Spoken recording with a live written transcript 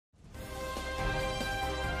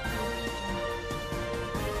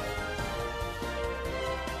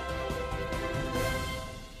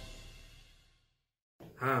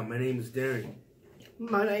Hi, my name is Darren.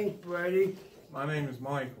 My name's Brady. My name is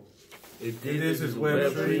Michael. This is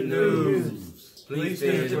Webb Webb News. Please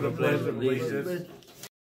stand for the pledge Pledge of Allegiance.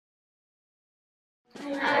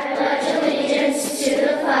 I pledge allegiance to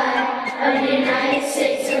the flag of the United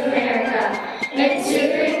States of America and to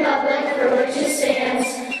the republic for which it stands,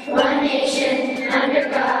 one nation, under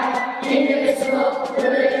God, indivisible, with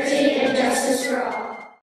liberty and justice for all.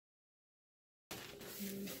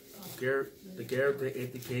 The character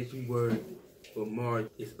education word for March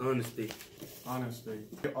is honesty. Honesty.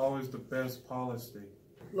 Always the best policy.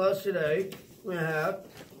 Lunch today, we have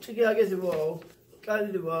chicken nuggets and rolls,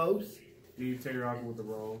 got the rolls, Beef teriyaki with the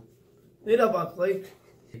roll. little broccoli,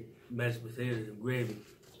 Mashed potatoes and gravy.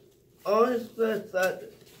 orange split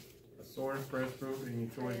salad. Assorted fresh fruit and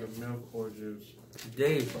your choice of milk or juice.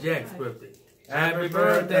 Today is Jack's birthday. Happy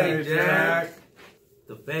birthday, Jack!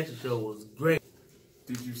 The fashion show was great.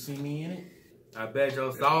 Did you see me in it? I bet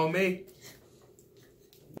y'all saw me.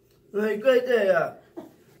 Have a great day,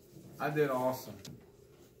 I did awesome.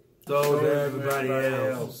 So did everybody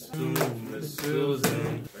else. Miss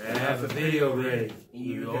Susan, have the video ready.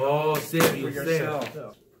 You all sit for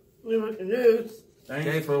yourself. We went the news.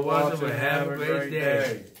 Thanks for watching and have a great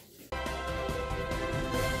day.